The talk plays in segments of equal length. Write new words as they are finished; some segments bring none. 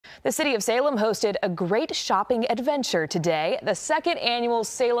The city of Salem hosted a great shopping adventure today. The second annual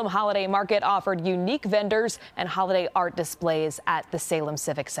Salem Holiday Market offered unique vendors and holiday art displays at the Salem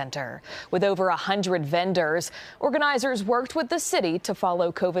Civic Center. With over 100 vendors, organizers worked with the city to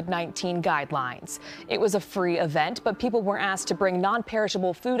follow COVID-19 guidelines. It was a free event, but people were asked to bring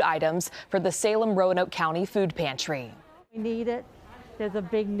non-perishable food items for the Salem Roanoke County Food Pantry. We need it. There's a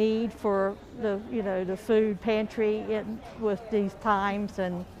big need for the food pantry with these times,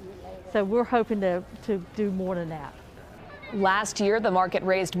 and so we're hoping to do more than that. Last year, the market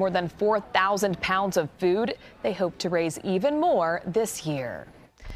raised more than 4,000 pounds of food. They hope to raise even more this year.